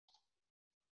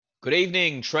Good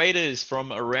evening, traders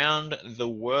from around the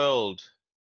world.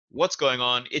 What's going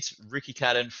on? It's Ricky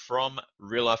Cadan from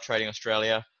Real Life Trading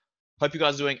Australia. Hope you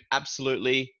guys are doing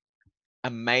absolutely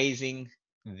amazing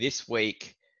this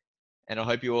week. And I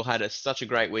hope you all had such a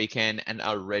great weekend and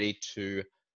are ready to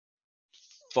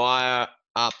fire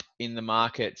up in the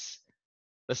markets.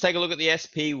 Let's take a look at the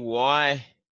SPY,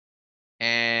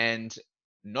 and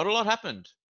not a lot happened.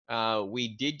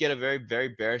 We did get a very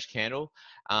bearish candle.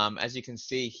 As you can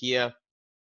see here,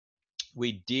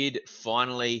 we did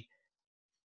finally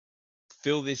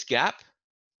fill this gap,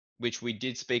 which we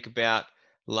did speak about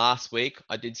last week.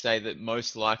 I did say that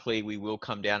most likely we will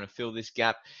come down and fill this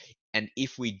gap. And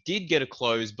if we did get a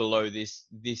close below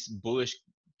this bullish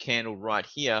candle right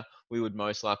here, we would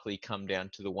most likely come down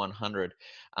to the 100.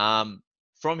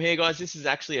 From here, guys, this is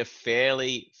actually a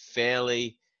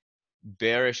fairly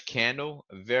bearish candle,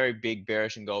 a very big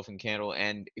bearish engulfing candle.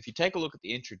 And if you take a look at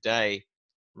the intraday,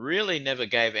 really never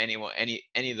gave any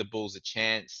of the bulls a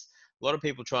chance. A lot of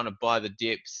people trying to buy the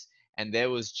dips, and there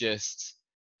was just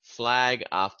flag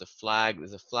after flag.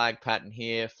 There's a flag pattern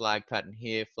here, flag pattern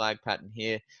here, flag pattern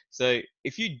here. So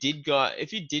if you did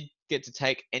get to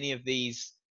take any of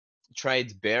these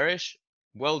trades bearish,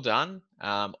 well done.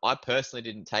 I personally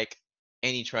didn't take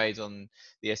any trades on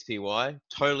the SPY.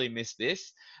 Totally missed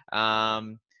this.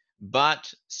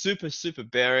 But super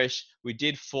bearish. We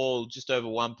did fall just over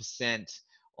 1%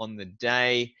 on the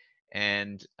day.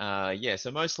 And yeah, so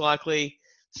most likely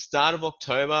start of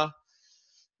October,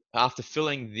 after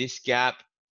filling this gap,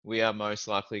 we are most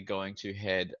likely going to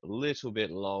head a little bit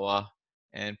lower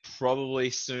and probably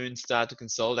soon start to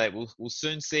consolidate. We'll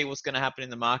soon see what's going to happen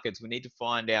in the markets. We need to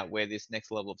find out where this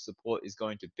next level of support is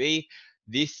going to be.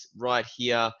 This right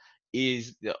here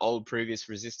is the old previous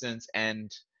resistance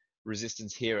and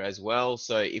resistance here as well.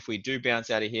 So if we do bounce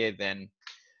out of here, then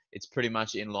it's pretty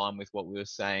much in line with what we were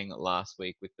saying last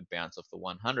week with the bounce off the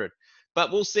 100.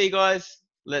 But we'll see, guys.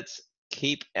 Let's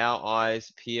keep our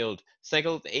eyes peeled. Let's take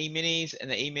a look at the E-minis,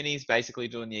 and the E-minis basically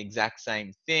doing the exact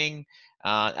same thing.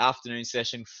 Afternoon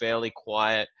session fairly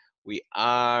quiet. We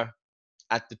are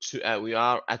at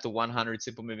the 100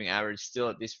 simple moving average, still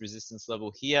at this resistance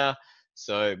level here.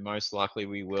 So most likely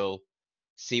we will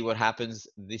see what happens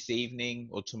this evening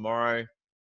or tomorrow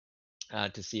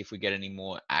to see if we get any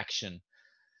more action.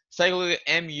 Let's take a look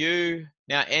at MU.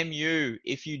 Now, MU,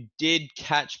 if you did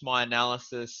catch my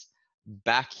analysis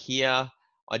back here,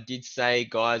 I did say,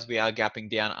 guys, we are gapping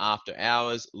down after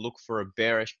hours. Look for a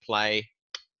bearish play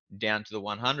down to the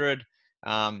 100.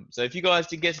 So if you guys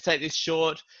did get to take this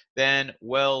short, then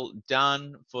well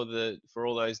done for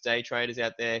all those day traders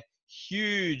out there.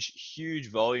 Huge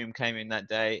volume came in that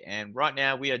day, and right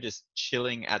now we are just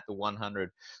chilling at the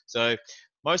 100. So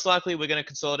most likely we're going to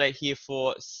consolidate here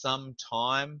for some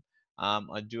time.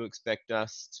 I do expect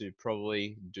us to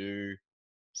probably do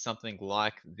something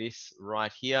like this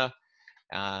right here.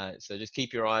 So just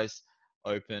keep your eyes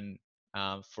open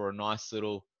for a nice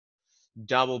little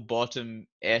double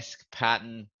bottom-esque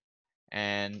pattern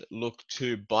and look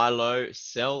to buy low,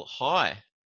 sell high.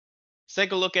 Let's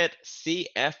take a look at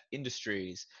CF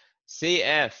Industries.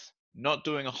 CF not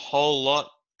doing a whole lot,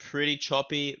 pretty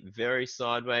choppy, very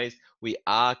sideways. We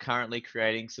are currently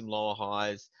creating some lower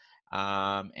highs,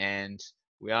 and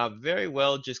we are very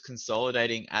well just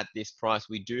consolidating at this price.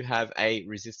 We do have a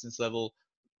resistance level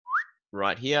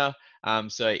right here.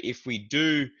 So if we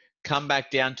do come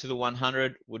back down to the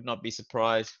 100, would not be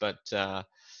surprised. But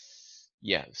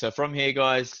yeah, so from here,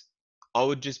 guys, I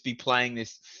would just be playing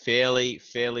this fairly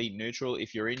neutral.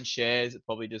 If you're in shares,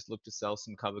 probably just look to sell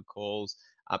some covered calls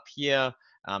up here.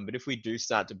 But if we do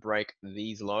start to break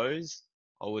these lows,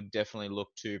 I would definitely look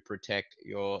to protect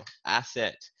your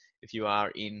asset if you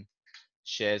are in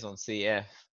shares on CF.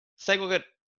 Let's take a look at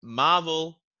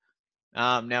Marvel.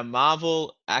 Now,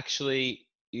 Marvel actually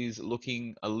is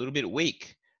looking a little bit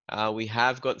weak. We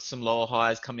have got some lower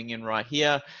highs coming in right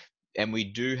here, and we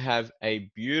do have a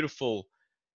beautiful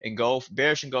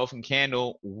bearish engulfing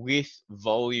candle with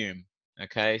volume.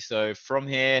 Okay, so from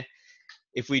here,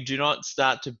 if we do not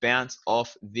start to bounce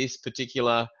off this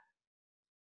particular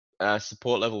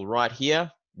support level right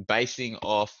here, basing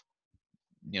off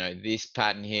this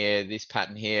pattern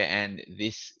here, and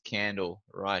this candle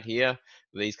right here,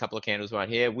 these couple of candles right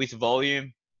here with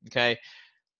volume. Okay,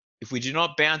 if we do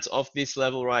not bounce off this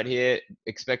level right here,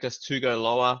 expect us to go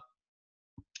lower,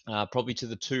 probably to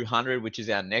the 200, which is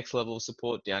our next level of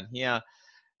support down here.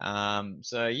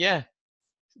 So yeah,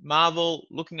 Marvel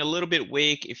looking a little bit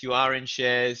weak. If you are in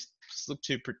shares, just look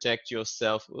to protect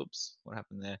yourself. Oops, what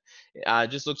happened there?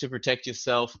 Just look to protect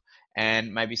yourself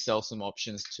and maybe sell some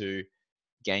options to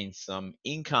gain some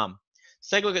income. Let's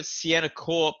take a look at Sienna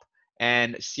Corp.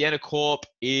 and Sienna Corp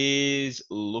is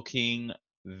looking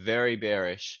very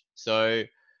bearish. So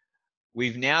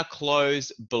we've now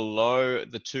closed below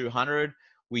the 200.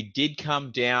 We did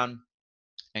come down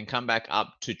and come back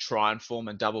up to try and form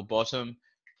a double bottom.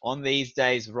 On these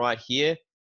days right here,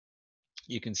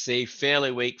 you can see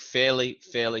fairly weak, fairly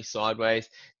sideways.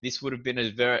 This would have been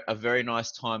a very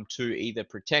nice time to either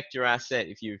protect your asset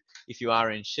if you are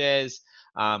in shares,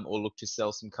 or look to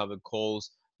sell some covered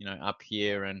calls, up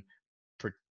here, and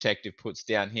protective puts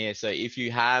down here. So if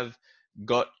you have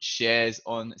got shares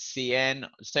on CN,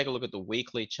 let's take a look at the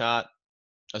weekly chart.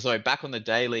 Oh, sorry, back on the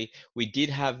daily, we did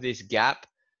have this gap,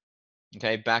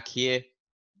 okay, back here,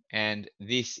 and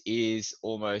this is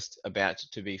almost about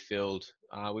to be filled.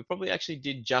 We probably actually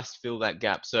did just fill that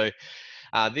gap. So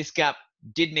this gap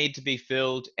did need to be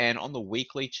filled, and on the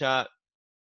weekly chart,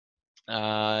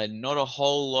 not a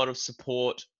whole lot of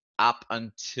support up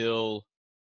until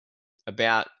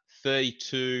about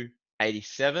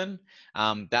 32.87.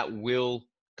 That will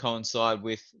coincide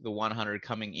with the 100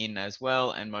 coming in as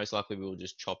well, and most likely we will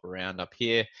just chop around up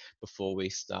here before we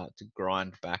start to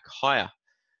grind back higher.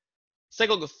 Let's take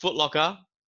a look at Foot Locker.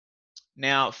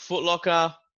 Now, Foot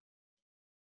Locker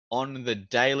on the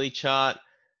daily chart,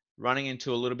 running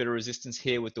into a little bit of resistance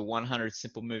here with the 100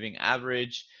 simple moving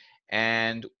average,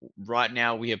 and right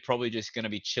now we are probably just going to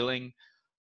be chilling.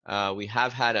 We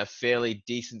have had a fairly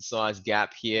decent sized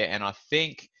gap here, and I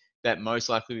think that most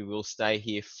likely we will stay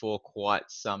here for quite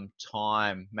some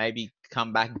time. Maybe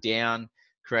come back down,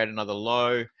 create another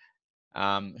low.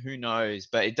 Who knows?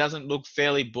 But it doesn't look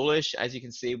fairly bullish. As you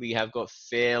can see, we have got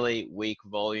fairly weak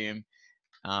volume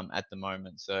at the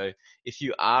moment. So if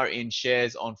you are in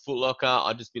shares on Foot Locker,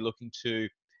 I'd just be looking to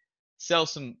sell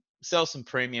some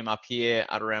premium up here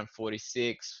at around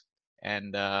 46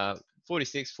 and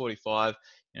 46, 45.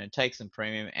 Take some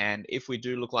premium, and if we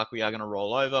do look like we are going to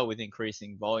roll over with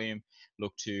increasing volume,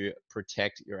 look to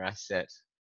protect your asset.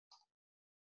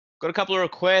 Got a couple of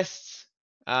requests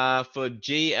for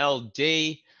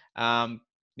GLD.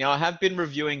 Now, I have been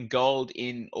reviewing gold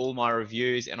in all my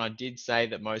reviews, and I did say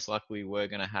that most likely we were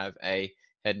going to have a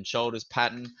head and shoulders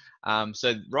pattern.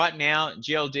 So right now,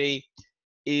 GLD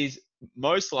is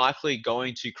most likely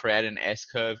going to create an S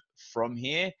curve from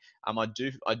here. I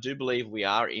do believe we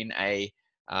are in a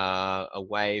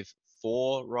wave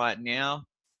 4 right now.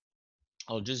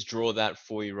 I'll just draw that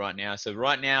for you right now. So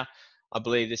right now, I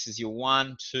believe this is your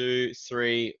 1, 2,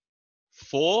 3,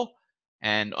 4,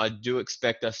 and I do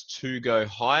expect us to go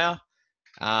higher.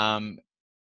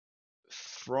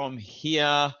 From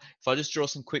here, if I just draw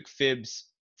some quick fibs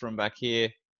from back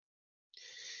here,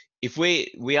 if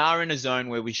we are in a zone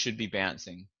where we should be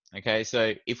bouncing. Okay,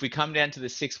 so if we come down to the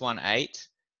 618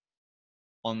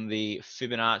 on the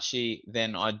Fibonacci,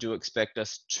 then I do expect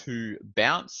us to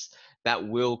bounce. That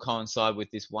will coincide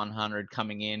with this 100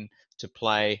 coming in to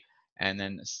play and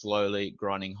then slowly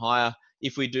grinding higher.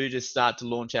 If we do just start to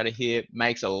launch out of here,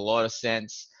 makes a lot of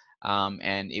sense.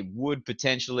 And it would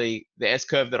potentially, the S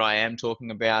curve that I am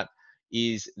talking about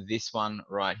is this one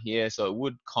right here. So it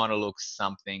would kind of look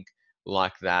something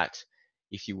like that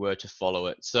if you were to follow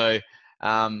it. So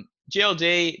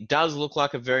GLD does look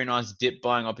like a very nice dip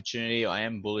buying opportunity. I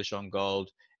am bullish on gold,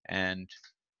 and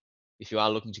if you are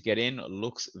looking to get in, it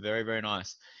looks very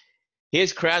nice.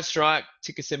 Here's CrowdStrike,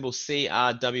 ticker symbol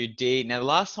CRWD. Now, the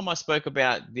last time I spoke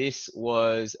about this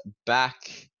was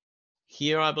back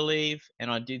here, I believe, and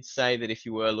I did say that if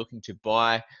you were looking to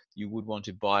buy, you would want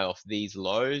to buy off these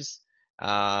lows.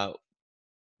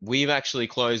 We've actually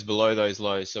closed below those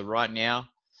lows. So right now,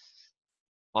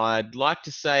 I'd like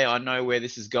to say I know where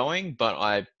this is going, but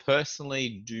I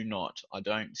personally do not. I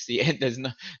don't see it. There's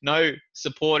no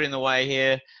support in the way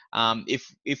here.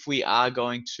 If we are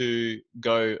going to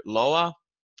go lower,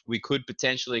 we could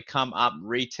potentially come up,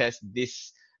 retest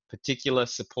this particular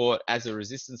support as a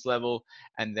resistance level,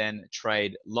 and then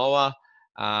trade lower.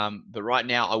 But right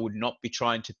now, I would not be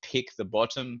trying to pick the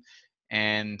bottom,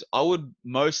 and I would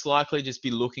most likely just be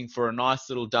looking for a nice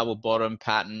little double bottom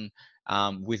pattern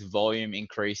with volume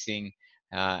increasing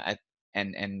and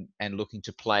looking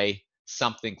to play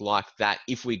something like that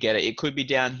if we get it. It could be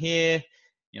down here,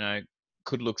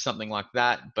 could look something like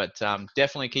that, but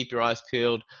definitely keep your eyes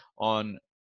peeled on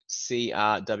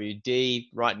CRWD.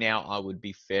 Right now, I would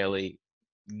be fairly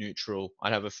neutral.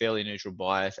 I'd have a fairly neutral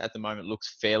bias. At the moment, it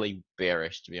looks fairly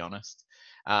bearish, to be honest.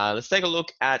 Let's take a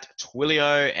look at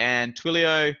Twilio, and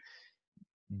Twilio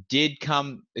did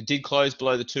close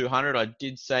below the 200. I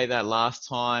did say that last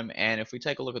time, and if we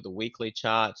take a look at the weekly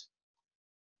chart,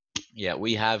 yeah,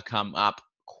 we have come up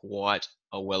quite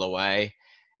a well away,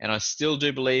 and I still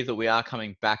do believe that we are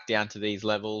coming back down to these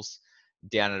levels.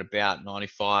 down at about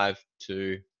 95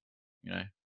 to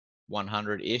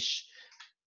 100-ish.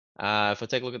 If I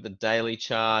take a look at the daily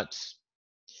chart,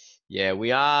 yeah,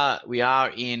 we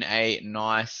are in a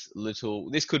nice little.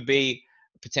 This could be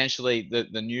potentially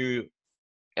the new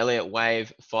Elliott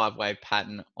wave 5-wave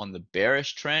pattern on the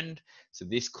bearish trend. So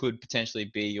this could potentially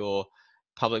be your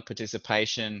public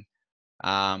participation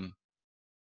and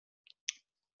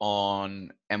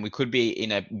we could be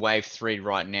in a wave 3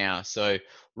 right now. So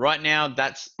right now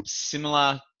that's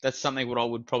similar. That's something what I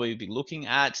would probably be looking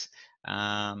at.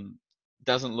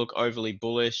 Doesn't look overly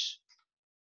bullish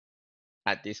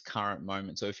at this current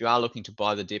moment. So if you are looking to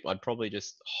buy the dip, I'd probably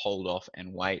just hold off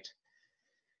and wait.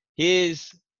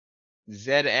 Here's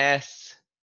ZS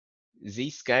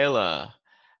Zscaler.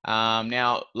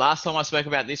 Now, last time I spoke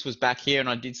about this was back here, and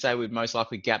I did say we'd most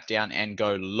likely gap down and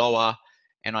go lower.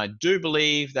 And I do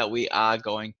believe that we are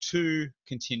going to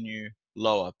continue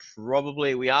lower.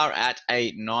 Probably we are at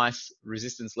a nice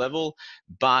resistance level,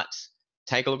 but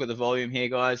take a look at the volume here,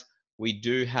 guys. We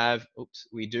do have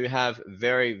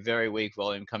very, very weak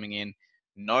volume coming in.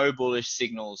 No bullish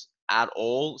signals at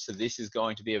all. So this is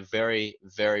going to be a very,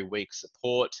 very weak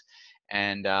support,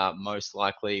 and most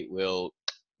likely will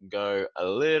go a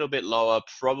little bit lower,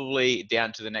 probably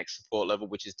down to the next support level,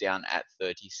 which is down at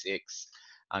 36.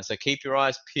 So keep your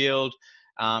eyes peeled.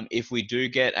 If we do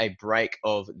get a break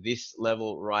of this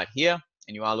level right here,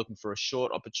 and you are looking for a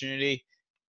short opportunity,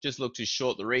 just look to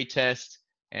short the retest,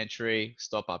 entry,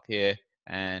 stop up here,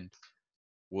 and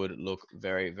would look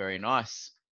very, very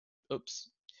nice. Oops.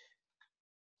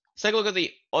 Let's take a look at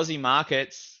the Aussie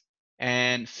markets,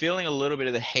 and feeling a little bit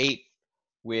of the heat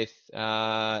with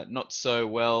not so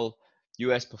well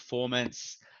US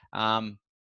performance.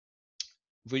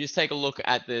 If we just take a look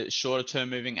at the shorter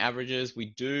term moving averages,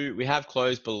 we have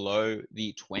closed below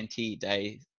the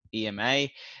 20-day EMA,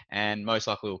 and most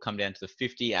likely will come down to the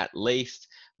 50 at least.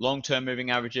 Long-term moving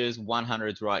averages,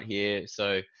 100s right here.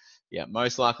 So yeah,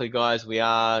 most likely, guys, we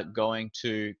are going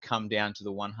to come down to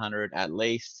the 100 at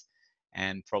least,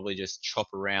 and probably just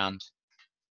chop around,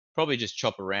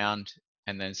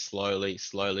 and then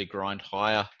slowly grind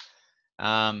higher.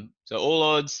 So all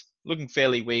odds looking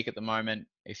fairly weak at the moment.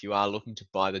 If you are looking to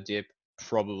buy the dip,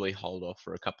 probably hold off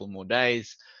for a couple more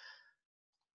days.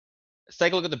 Let's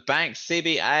take a look at the bank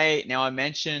CBA. Now I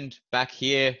mentioned back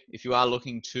here, if you are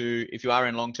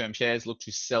in long-term shares, look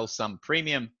to sell some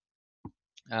premium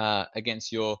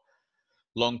against your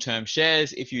long-term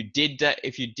shares. If you did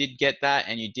get that,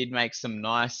 and you did make some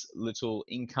nice little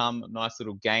income, nice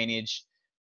little gainage,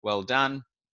 well done.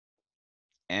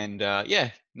 And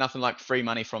yeah, nothing like free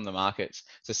money from the markets.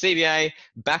 So CBA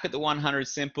back at the 100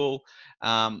 simple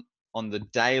on the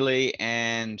daily,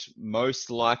 and most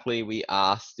likely we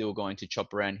are still going to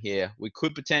chop around here. We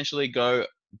could potentially go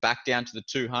back down to the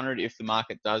 200 if the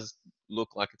market does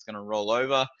look like it's going to roll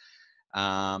over,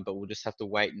 but we'll just have to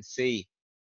wait and see.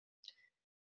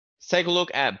 Let's take a look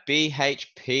at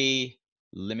BHP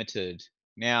Limited.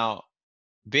 Now,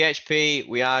 BHP,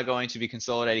 we are going to be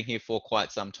consolidating here for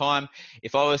quite some time.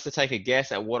 If I was to take a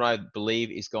guess at what I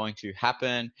believe is going to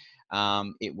happen,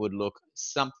 it would look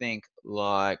something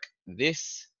like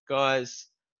this, guys.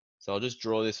 So I'll just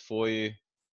draw this for you,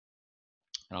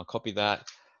 and I'll copy that,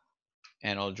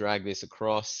 and I'll drag this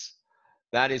across.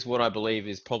 That is what I believe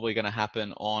is probably going to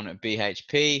happen on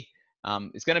BHP.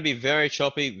 It's going to be very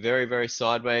choppy, very, very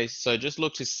sideways. So just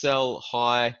look to sell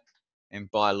high and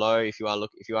buy low. If you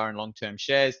are in long-term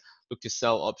shares, look to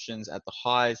sell options at the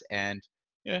highs, and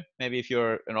maybe if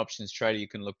you're an options trader, you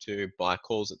can look to buy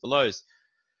calls at the lows.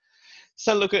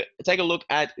 So take a look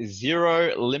at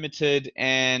Zero Limited,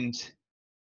 and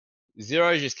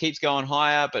Zero just keeps going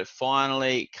higher, but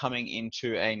finally coming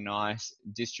into a nice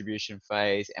distribution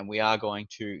phase, and we are going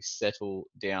to settle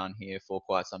down here for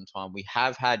quite some time. We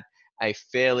have had a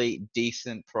fairly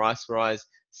decent price rise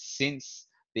since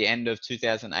the end of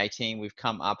 2018. We've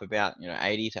come up about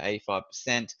 80 to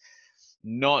 85%.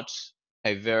 Not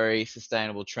a very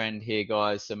sustainable trend here,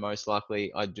 guys. So most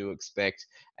likely I do expect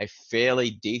a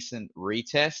fairly decent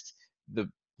retest.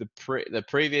 The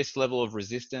previous level of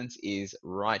resistance is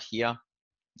right here.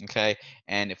 Okay,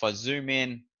 and if I zoom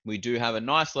in, we do have a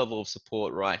nice level of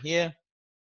support right here.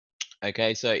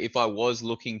 Okay, so if I was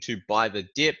looking to buy the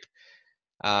dip,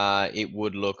 it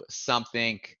would look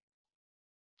something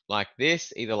like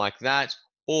this, either like that,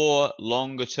 or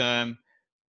longer term,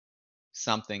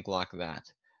 something like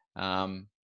that.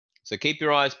 So keep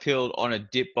your eyes peeled on a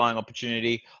dip buying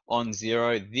opportunity on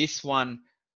Zero. This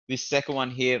second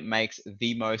one here makes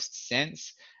the most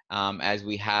sense, as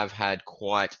we have had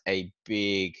quite a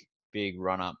big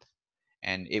run up,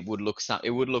 and it would look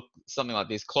something like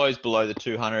this: close below the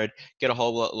 200, get a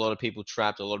whole lot of people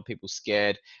trapped, a lot of people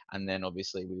scared, and then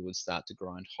obviously we would start to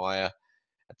grind higher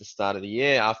at the start of the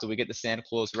year after we get the Santa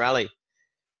Claus rally.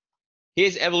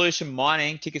 Here's Evolution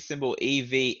Mining, ticker symbol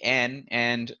EVN,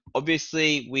 and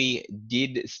obviously we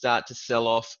did start to sell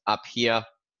off up here,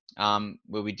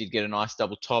 where we did get a nice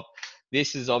double top.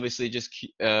 This is obviously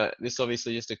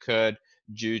just occurred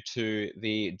due to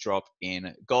the drop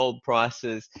in gold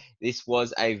prices. This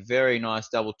was a very nice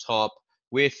double top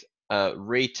with a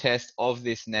retest of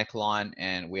this neckline,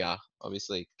 and we are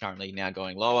obviously currently now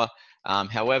going lower.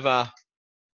 However,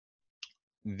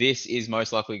 this is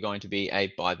most likely going to be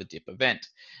a buy the dip event.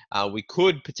 We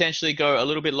could potentially go a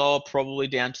little bit lower, probably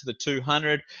down to the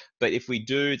 200, but if we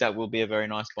do, that will be a very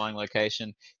nice buying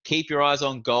location. Keep your eyes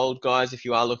on gold, guys, if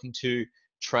you are looking to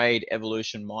trade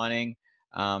Evolution Mining.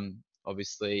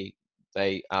 Obviously,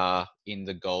 they are in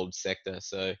the gold sector,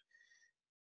 so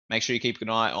make sure you keep an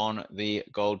eye on the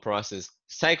gold prices.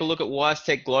 Let's take a look at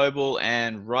WiseTech Global,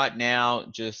 and right now,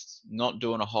 just not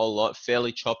doing a whole lot,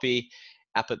 fairly choppy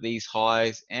up at these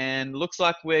highs, and looks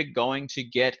like we're going to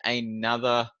get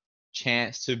another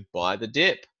chance to buy the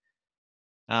dip.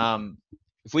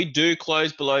 If we do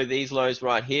close below these lows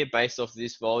right here, based off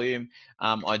this volume,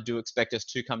 I do expect us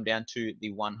to come down to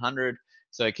the 100.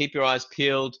 So keep your eyes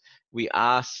peeled. We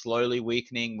are slowly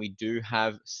weakening. We do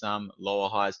have some lower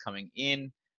highs coming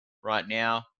in right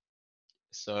now.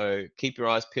 So keep your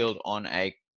eyes peeled on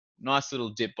a nice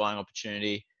little dip buying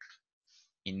opportunity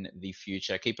in the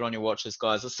future. Keep it on your watch list,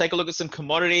 guys. Let's take a look at some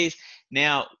commodities.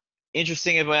 Now,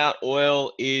 interesting about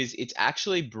oil is it's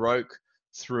actually broke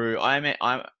through. I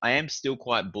am still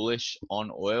quite bullish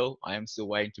on oil. I am still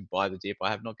waiting to buy the dip. I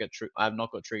have not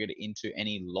got triggered into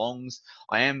any longs.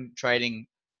 I am trading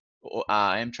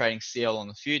CL on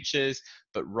the futures,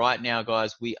 but right now,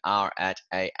 guys, we are at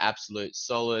a absolute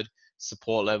solid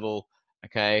support level.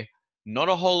 Okay, not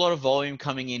a whole lot of volume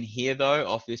coming in here though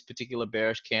off this particular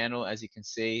bearish candle. As you can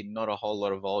see, not a whole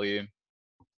lot of volume.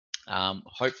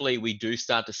 Hopefully we do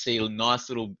start to see a nice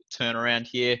little turnaround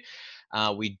here.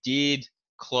 We did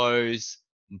close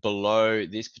below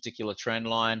this particular trend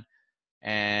line,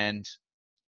 and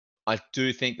I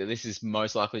do think that this is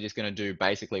most likely just going to do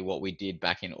basically what we did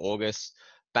back in August.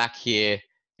 Back here,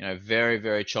 very,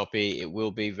 very choppy. It will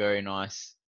be very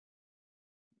nice,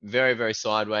 very, very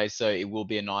sideways. So it will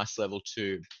be a nice level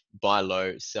to buy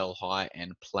low, sell high,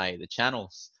 and play the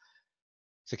channels.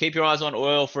 So keep your eyes on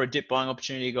oil for a dip buying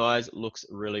opportunity, guys. It looks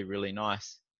really, really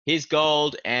nice. Here's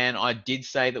gold, and I did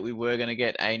say that we were going to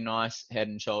get a nice head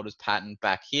and shoulders pattern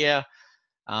back here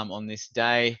on this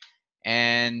day,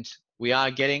 and we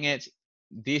are getting it.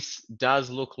 This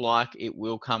does look like it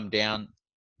will come down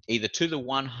either to the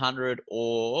 100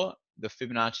 or the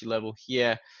Fibonacci level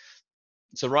here.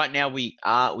 So right now we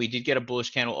did get a bullish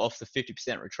candle off the 50%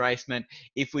 retracement.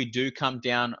 If we do come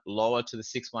down lower to the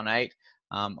 618,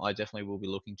 I definitely will be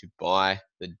looking to buy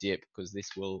the dip because this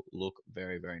will look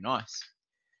very, very nice.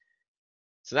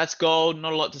 So that's gold.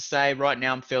 Not a lot to say. Right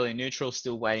now I'm fairly neutral,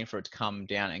 still waiting for it to come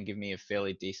down and give me a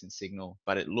fairly decent signal,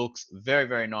 but it looks very,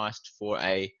 very nice for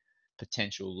a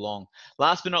potential long.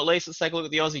 Last but not least, let's take a look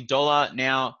at the Aussie dollar.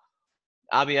 Now,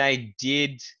 RBA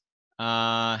did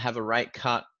have a rate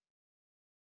cut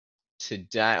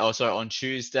today, on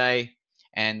Tuesday,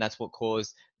 and that's what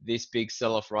caused this big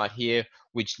sell-off right here,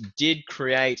 which did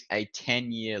create a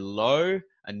 10-year low,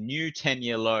 a new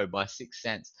 10-year low by 6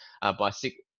 cents, by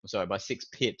 6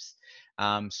 pips.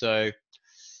 So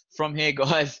from here,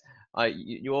 guys,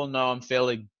 you all know I'm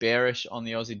fairly bearish on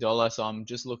the Aussie dollar, so I'm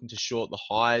just looking to short the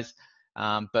highs.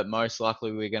 But most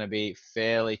likely we're going to be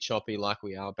fairly choppy like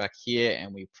we are back here,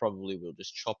 and we probably will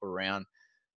just chop around,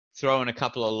 throw in a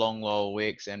couple of long lower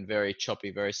wicks and very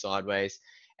choppy, very sideways.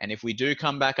 And if we do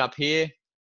come back up here,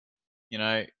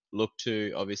 look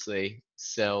to obviously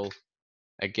sell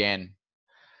again.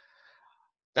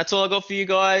 That's all I got for you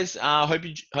guys.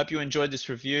 Hope you enjoyed this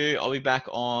review. I'll be back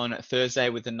on Thursday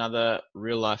with another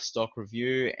real life stock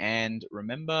review. And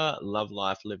remember, love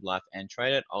life, live life, and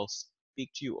trade it. I'll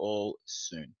speak to you all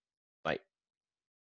soon. Bye.